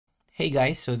Hey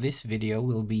guys, so this video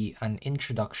will be an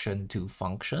introduction to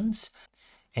functions,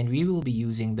 and we will be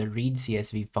using the read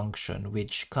CSV function,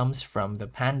 which comes from the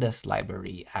pandas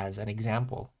library as an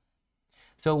example.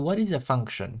 So what is a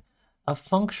function? A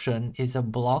function is a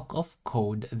block of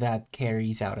code that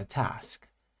carries out a task.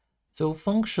 So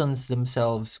functions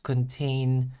themselves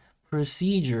contain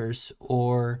procedures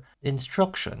or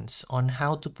instructions on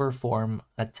how to perform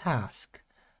a task.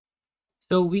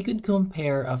 So we could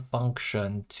compare a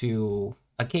function to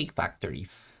a cake factory.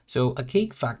 So a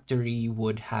cake factory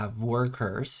would have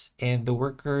workers, and the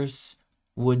workers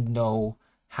would know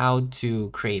how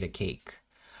to create a cake.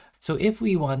 So if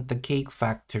we want the cake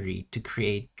factory to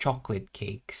create chocolate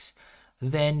cakes,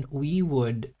 then we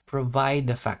would provide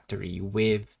the factory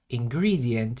with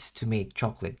ingredients to make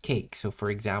chocolate cake. So for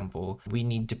example, we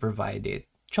need to provide it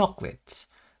chocolates.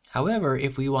 However,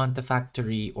 if we want the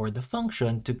factory or the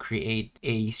function to create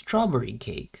a strawberry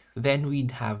cake, then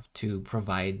we'd have to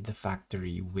provide the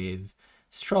factory with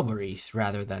strawberries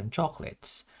rather than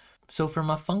chocolates. So from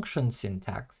a function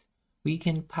syntax, we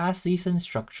can pass these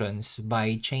instructions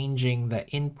by changing the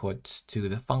inputs to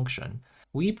the function.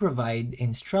 We provide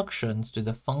instructions to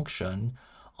the function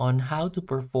on how to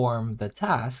perform the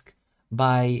task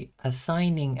by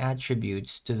assigning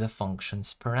attributes to the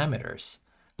function's parameters.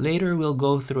 Later, we'll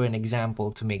go through an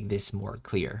example to make this more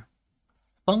clear.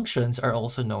 Functions are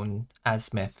also known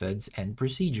as methods and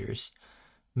procedures.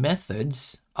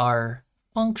 Methods are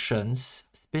functions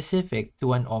specific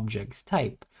to an object's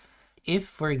type. If,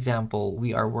 for example,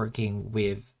 we are working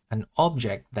with an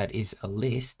object that is a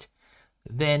list,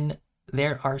 then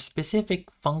there are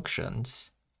specific functions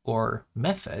or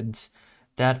methods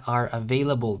that are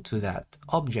available to that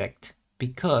object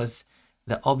because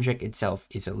the object itself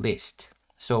is a list.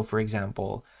 So for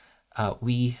example,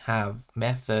 we have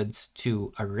methods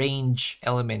to arrange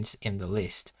elements in the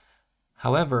list.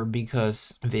 However,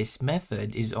 because this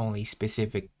method is only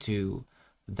specific to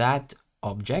that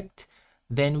object,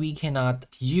 then we cannot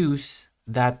use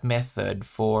that method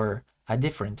for a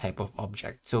different type of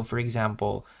object. So for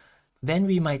example, then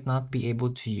we might not be able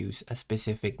to use a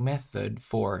specific method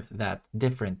for that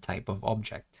different type of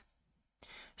object.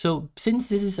 So since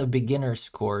this is a beginner's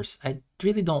course, I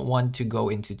really don't want to go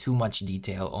into too much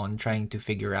detail on trying to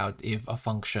figure out if a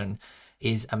function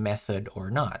is a method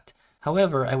or not.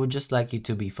 However, I would just like you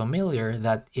to be familiar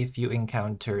that if you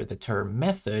encounter the term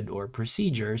method or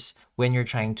procedures when you're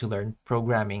trying to learn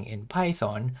programming in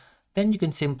Python, then you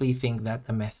can simply think that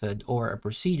a method or a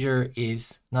procedure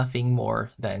is nothing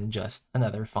more than just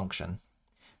another function.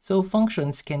 So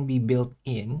functions can be built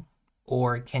in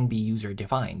or can be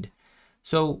user-defined.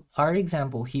 So our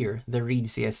example here, the read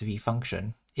CSV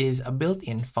function, is a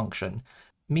built-in function,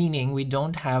 meaning we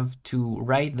don't have to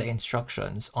write the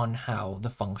instructions on how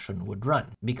the function would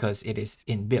run because it is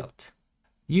inbuilt.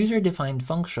 User-defined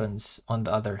functions, on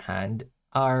the other hand,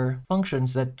 are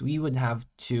functions that we would have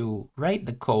to write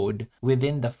the code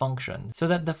within the function so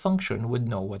that the function would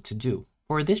know what to do.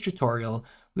 For this tutorial,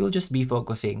 we'll just be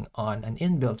focusing on an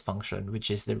inbuilt function, which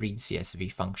is the read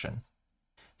CSV function.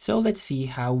 So let's see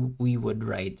how we would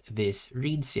write this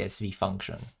read CSV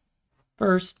function.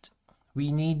 First,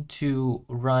 we need to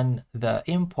run the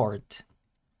import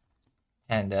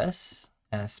pandas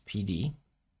as PD.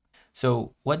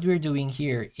 So what we're doing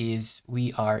here is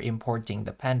we are importing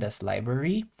the pandas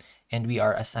library and we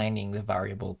are assigning the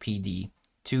variable PD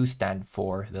to stand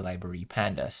for the library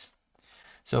pandas.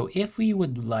 So if we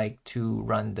would like to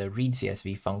run the read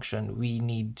CSV function, we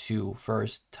need to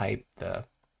first type the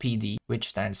PD, which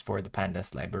stands for the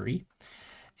pandas library,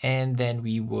 and then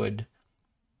we would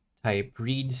type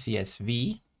read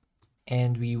CSV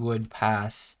and we would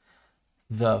pass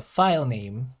the file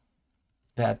name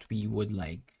that we would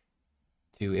like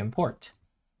to import.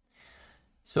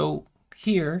 So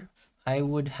here I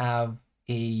would have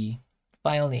a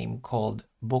file name called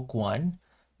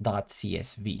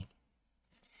book1.csv,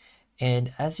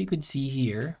 and as you could see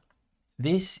here,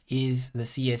 this is the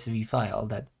CSV file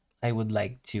that I would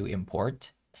like to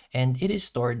import, and it is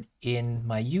stored in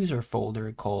my user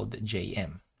folder called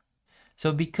JM.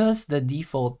 So because the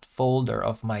default folder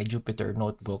of my Jupyter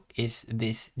Notebook is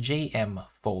this JM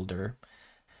folder,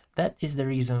 that is the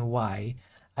reason why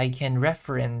I can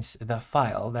reference the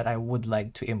file that I would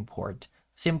like to import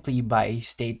simply by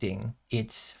stating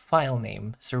its file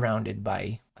name surrounded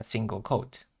by a single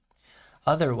quote.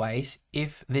 Otherwise,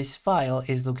 if this file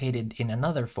is located in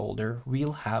another folder,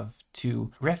 we'll have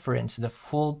to reference the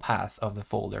full path of the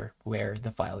folder where the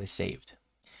file is saved.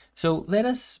 So let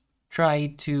us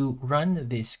try to run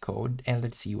this code and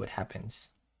let's see what happens.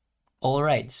 All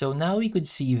right, so now we could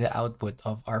see the output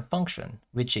of our function,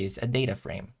 which is a data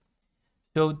frame.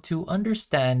 So to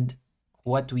understand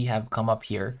what we have come up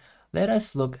here, let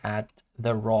us look at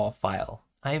the raw file.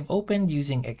 I've opened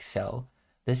using Excel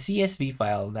the CSV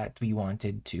file that we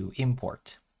wanted to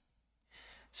import.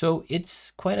 So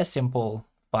it's quite a simple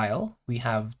file. We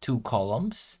have 2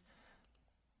 columns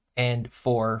and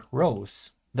 4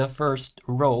 rows. The first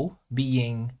row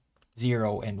being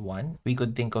 0 and 1. We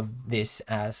could think of this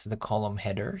as the column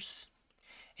headers.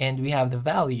 And we have the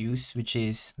values, which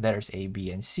is letters A, B,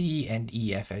 and C, and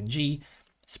E, F, and G,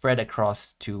 spread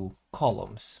across 2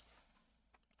 columns.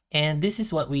 And this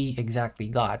is what we exactly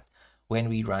got when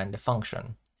we ran the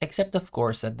function, except of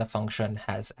course that the function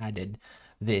has added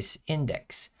this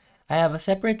index. I have a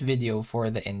separate video for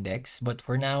the index, but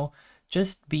for now,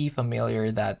 just be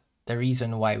familiar that the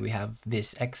reason why we have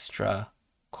this extra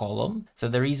column, so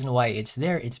the reason why it's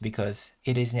there, it's because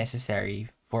it is necessary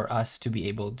for us to be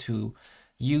able to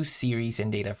use series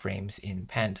and data frames in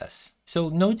Pandas. So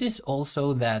notice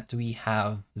also that we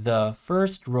have the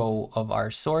first row of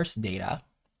our source data.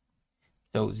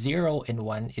 So 0 and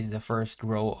 1 is the first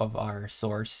row of our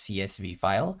source CSV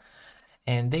file,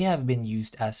 and they have been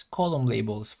used as column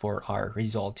labels for our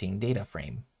resulting data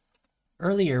frame.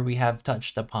 Earlier, we have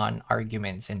touched upon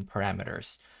arguments and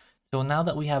parameters. So now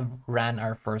that we have ran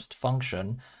our first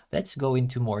function, let's go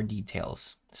into more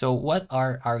details. So what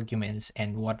are arguments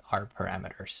and what are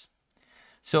parameters?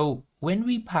 So when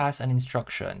we pass an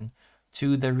instruction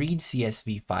to the read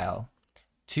CSV file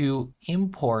to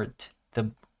import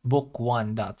the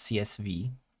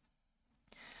book1.csv,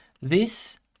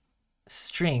 this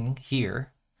string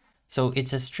here, so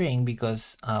it's a string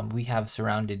because we have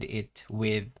surrounded it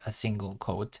with a single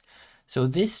quote. So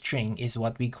this string is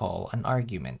what we call an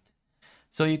argument.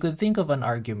 So you could think of an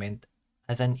argument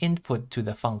as an input to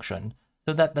the function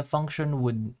so that the function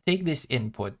would take this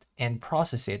input and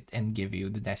process it and give you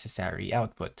the necessary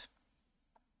output.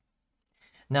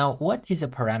 Now, what is a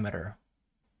parameter?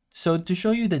 So to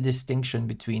show you the distinction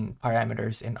between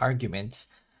parameters and arguments,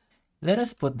 let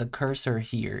us put the cursor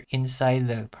here inside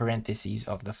the parentheses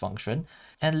of the function,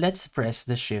 and let's press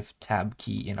the Shift-Tab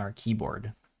key in our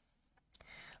keyboard.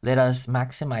 Let us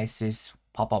maximize this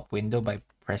pop-up window by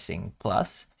pressing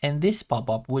plus, and this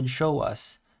pop-up would show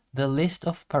us the list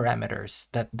of parameters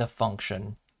that the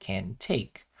function can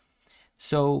take.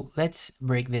 So let's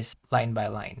break this line by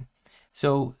line.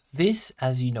 So this,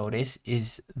 as you notice,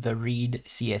 is the read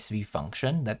CSV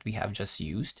function that we have just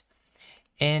used.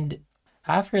 And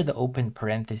after the open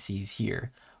parentheses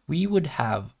here, we would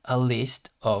have a list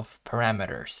of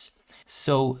parameters.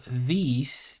 So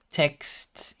these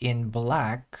texts in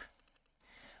black,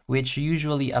 which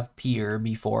usually appear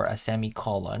before a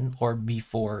semicolon or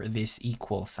before this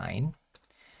equal sign,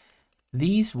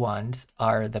 these ones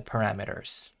are the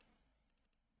parameters.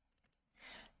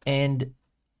 And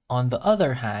on the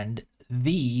other hand,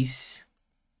 these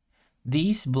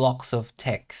blocks of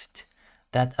text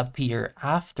that appear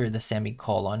after the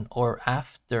semicolon or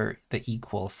after the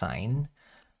equal sign,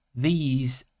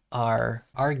 these are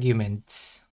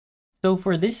arguments. So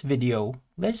for this video,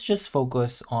 let's just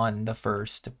focus on the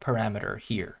first parameter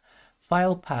here,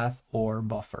 file path or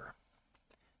buffer.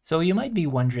 So you might be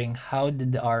wondering, how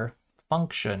did our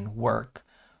function work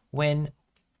when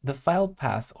the file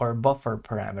path or buffer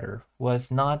parameter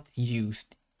was not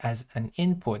used as an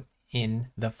input in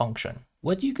the function?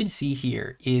 What you can see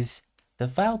here is the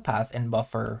file path and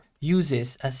buffer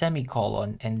uses a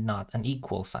semicolon and not an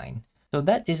equal sign. So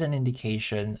that is an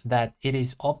indication that it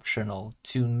is optional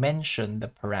to mention the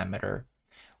parameter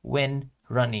when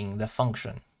running the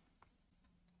function.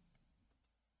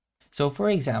 So for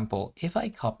example, if I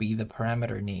copy the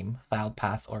parameter name, file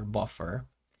path or buffer,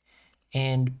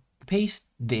 and paste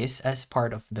this as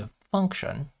part of the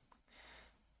function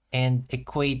and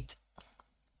equate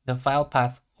the file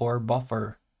path or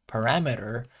buffer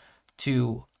parameter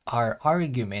to our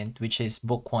argument, which is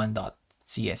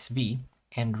book1.csv,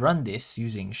 and run this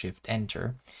using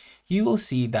Shift-Enter, you will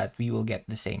see that we will get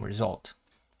the same result.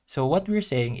 So what we're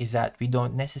saying is that we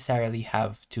don't necessarily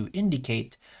have to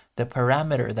indicate the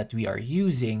parameter that we are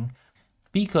using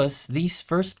because this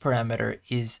first parameter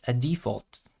is a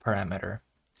default parameter.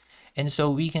 And so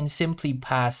we can simply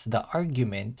pass the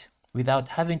argument without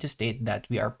having to state that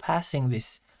we are passing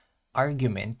this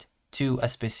argument to a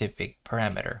specific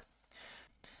parameter.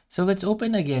 So let's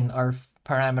open again our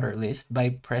parameter list by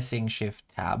pressing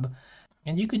Shift-Tab,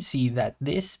 and you could see that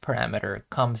this parameter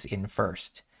comes in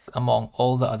first among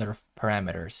all the other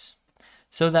parameters.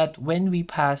 So that when we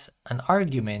pass an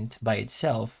argument by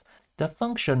itself, the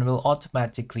function will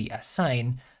automatically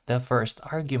assign the first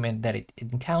argument that it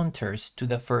encounters to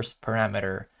the first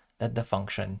parameter that the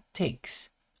function takes.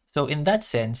 So in that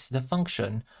sense, the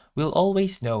function we'll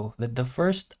always know that the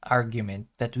first argument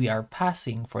that we are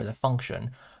passing for the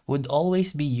function would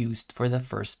always be used for the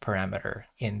first parameter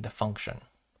in the function.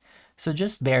 So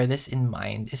just bear this in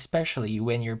mind, especially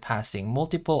when you're passing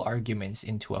multiple arguments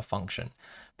into a function.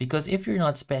 Because if you're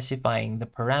not specifying the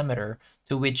parameter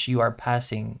to which you are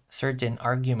passing certain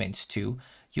arguments to,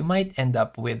 you might end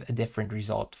up with a different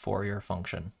result for your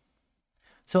function.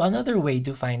 So another way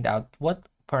to find out what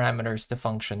parameters the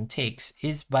function takes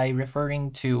is by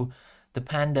referring to the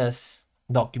pandas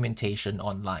documentation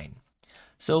online.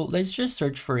 So let's just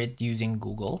search for it using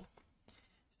Google.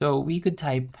 So we could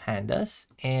type pandas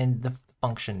and the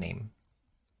function name.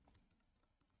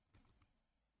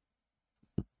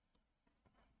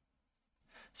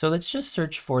 So let's just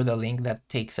search for the link that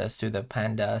takes us to the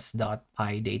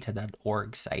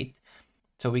pandas.pydata.org site.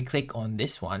 So we click on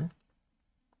this one.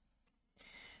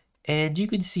 And you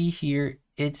can see here,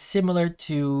 it's similar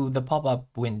to the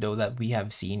pop-up window that we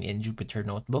have seen in Jupyter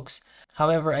Notebooks.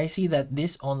 However, I see that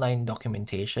this online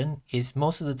documentation is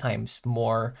most of the times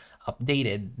more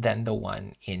updated than the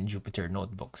one in Jupyter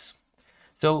Notebooks.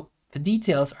 So the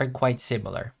details are quite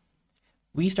similar.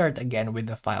 We start again with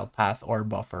the file path or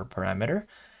buffer parameter,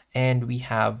 and we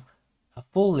have a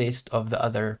full list of the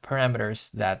other parameters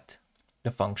that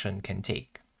the function can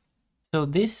take. So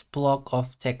this block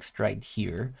of text right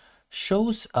here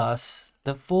shows us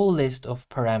the full list of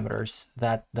parameters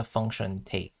that the function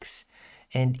takes,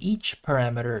 and each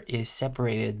parameter is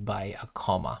separated by a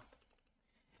comma.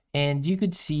 And you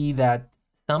could see that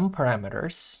some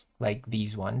parameters, like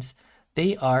these ones,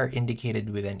 they are indicated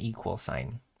with an equal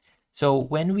sign. So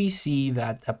when we see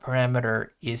that a parameter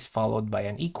is followed by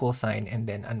an equal sign and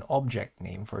then an object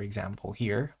name, for example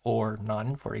here, or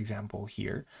none, for example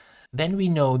here, then we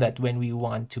know that when we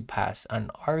want to pass an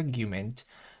argument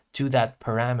to that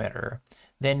parameter,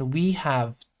 then we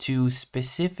have to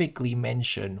specifically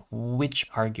mention which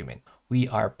argument we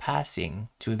are passing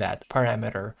to that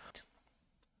parameter.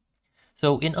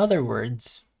 So in other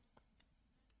words,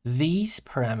 these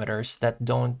parameters that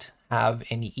don't have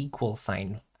any equal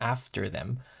sign after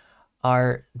them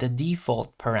are the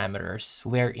default parameters,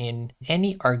 wherein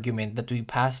any argument that we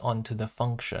pass on to the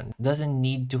function doesn't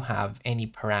need to have any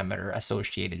parameter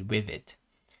associated with it.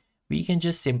 We can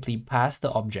just simply pass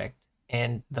the object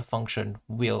and the function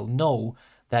will know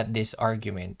that this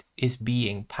argument is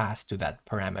being passed to that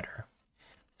parameter.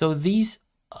 So these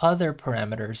other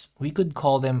parameters, we could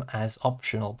call them as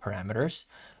optional parameters,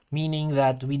 meaning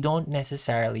that we don't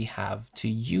necessarily have to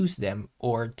use them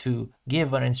or to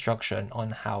give an instruction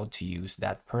on how to use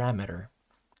that parameter.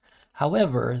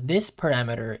 However, this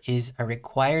parameter is a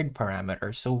required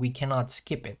parameter, so we cannot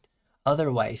skip it.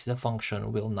 Otherwise, the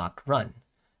function will not run.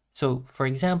 So, for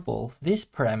example, this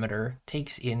parameter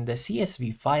takes in the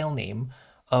CSV file name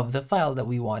of the file that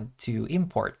we want to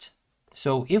import.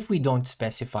 So if we don't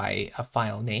specify a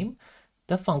file name,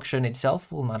 the function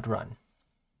itself will not run.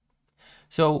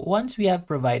 So once we have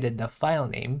provided the file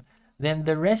name, then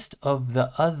the rest of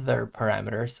the other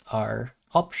parameters are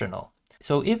optional.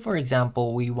 So if, for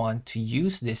example, we want to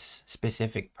use this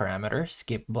specific parameter,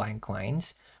 skip blank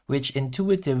lines, which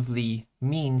intuitively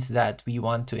means that we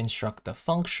want to instruct the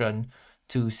function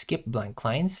to skip blank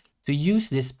lines, to use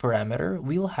this parameter,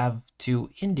 we'll have to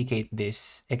indicate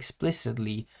this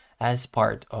explicitly as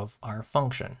part of our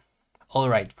function.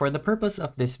 Alright, for the purpose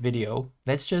of this video,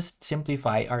 let's just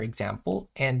simplify our example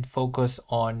and focus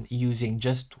on using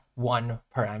just one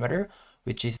parameter,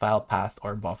 which is file path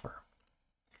or buffer.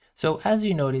 So as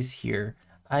you notice here,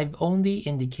 I've only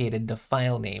indicated the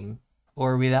file name,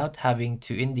 or without having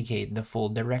to indicate the full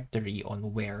directory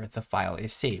on where the file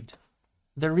is saved.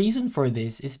 The reason for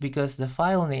this is because the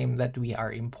file name that we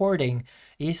are importing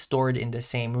is stored in the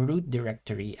same root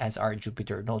directory as our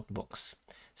Jupyter Notebooks.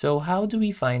 So how do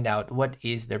we find out what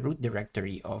is the root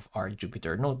directory of our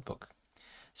Jupyter Notebook?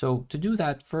 So to do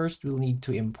that, first we'll need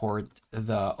to import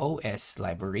the os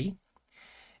library,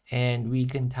 and we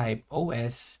can type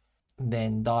os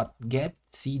then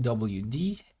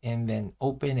 .getcwd and then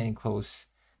open and close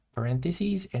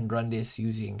parentheses and run this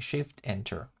using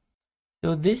Shift-Enter.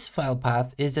 So this file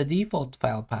path is a default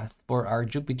file path for our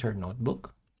Jupyter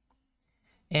Notebook,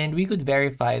 and we could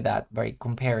verify that by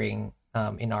comparing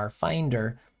in our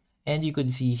Finder, and you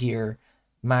could see here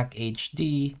Mac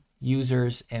HD,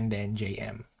 users, and then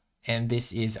JM, and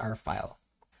this is our file.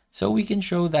 So we can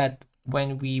show that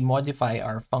when we modify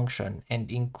our function and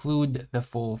include the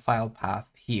full file path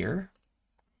here,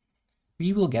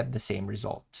 we will get the same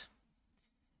result.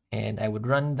 And I would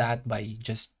run that by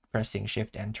just pressing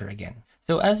Shift-Enter again.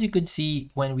 So as you could see,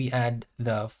 when we add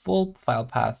the full file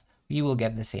path, we will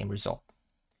get the same result.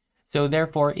 So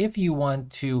therefore, if you want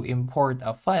to import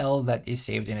a file that is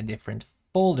saved in a different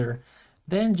folder,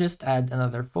 then just add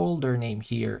another folder name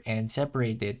here and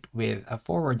separate it with a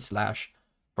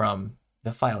 / from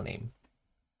the file name.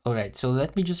 Alright, so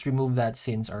let me just remove that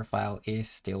since our file is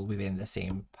still within the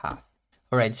same path.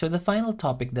 Alright, so the final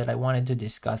topic that I wanted to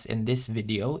discuss in this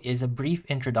video is a brief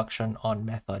introduction on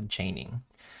method chaining.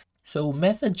 So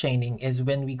method chaining is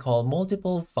when we call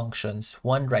multiple functions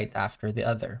one right after the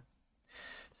other.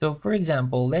 So for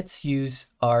example, let's use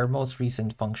our most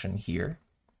recent function here.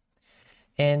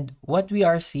 And what we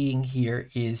are seeing here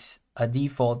is a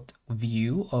default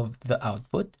view of the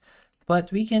output,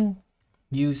 but we can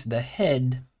use the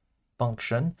head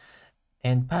function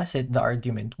and pass it the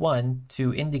argument 1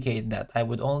 to indicate that I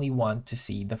would only want to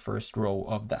see the first row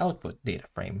of the output data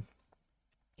frame.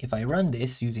 If I run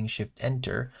this using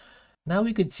Shift-Enter, now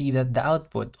we could see that the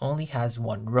output only has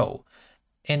one row.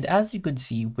 And as you could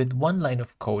see, with one line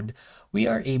of code, we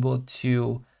are able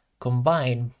to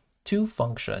combine two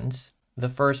functions, the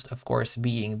first of course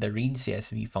being the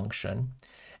read_CSV function,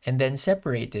 and then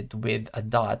separate it with a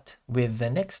dot with the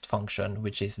next function,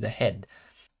 which is the head.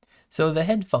 So the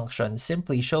head function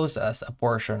simply shows us a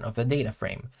portion of the data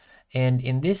frame. And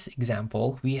in this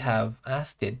example, we have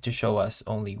asked it to show us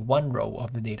only one row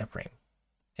of the data frame.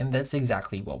 And that's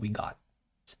exactly what we got.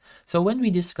 So when we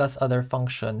discuss other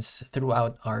functions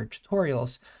throughout our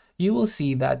tutorials, you will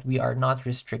see that we are not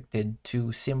restricted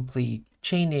to simply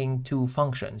chaining two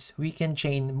functions. We can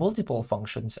chain multiple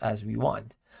functions as we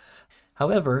want.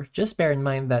 However, just bear in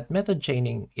mind that method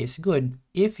chaining is good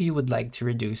if you would like to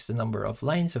reduce the number of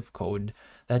lines of code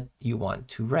that you want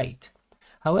to write.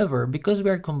 However, because we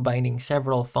are combining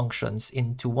several functions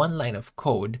into one line of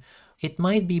code, it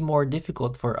might be more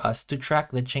difficult for us to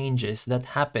track the changes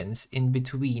that happens in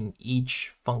between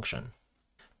each function.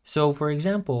 So for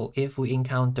example, if we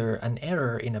encounter an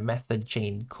error in a method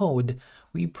chain code,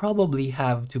 we probably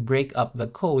have to break up the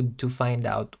code to find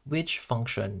out which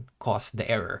function caused the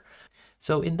error.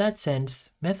 So in that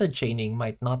sense, method chaining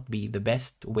might not be the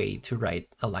best way to write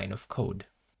a line of code.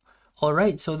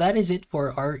 Alright, so that is it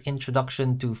for our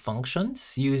introduction to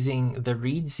functions using the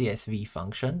read_CSV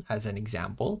function as an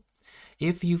example.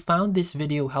 If you found this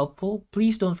video helpful,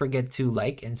 please don't forget to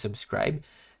like and subscribe,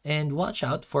 and watch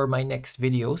out for my next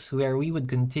videos where we would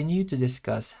continue to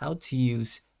discuss how to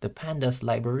use the Pandas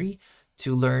library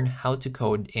to learn how to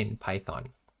code in Python.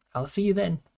 I'll see you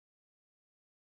then.